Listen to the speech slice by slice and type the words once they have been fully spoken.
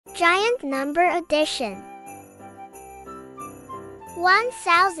Giant number addition.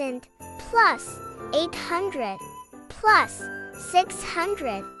 1000 plus 800 plus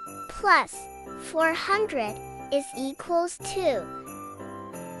 600 plus 400 is equals to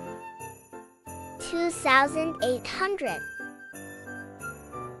 2800.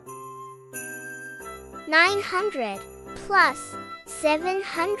 900 plus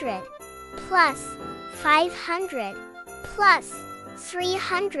 700 plus 500 plus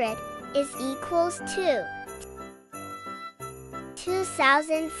 300 is equals to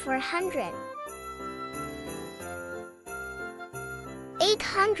 2400.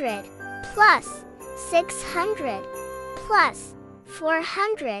 800 plus 600 plus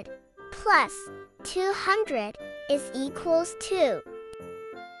 400 plus 200 is equals to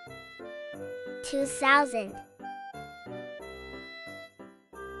 2000.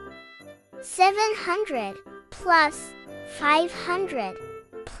 700 plus 500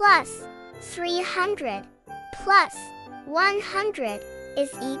 plus 300 plus 100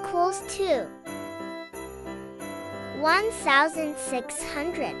 is equals to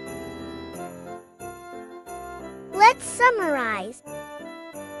 1600. Let's summarize.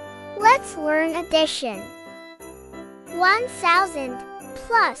 Let's learn addition. 1000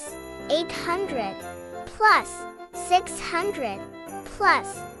 plus 800 plus 600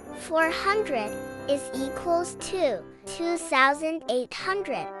 plus 400 is equals to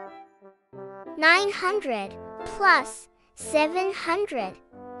 2800. 900 plus 700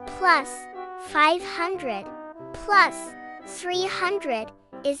 plus 500 plus 300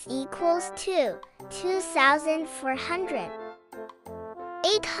 is equals to 2400.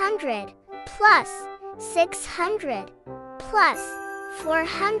 800 plus 600 plus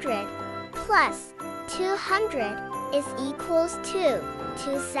 400 plus 200 is equals to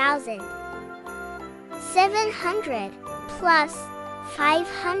 2000. 700 plus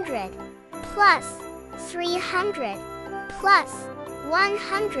 500 plus 300 plus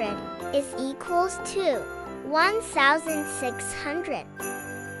 100 is equals to 1600.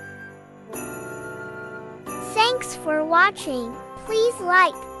 Thanks for watching. Please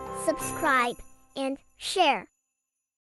like, subscribe, and share.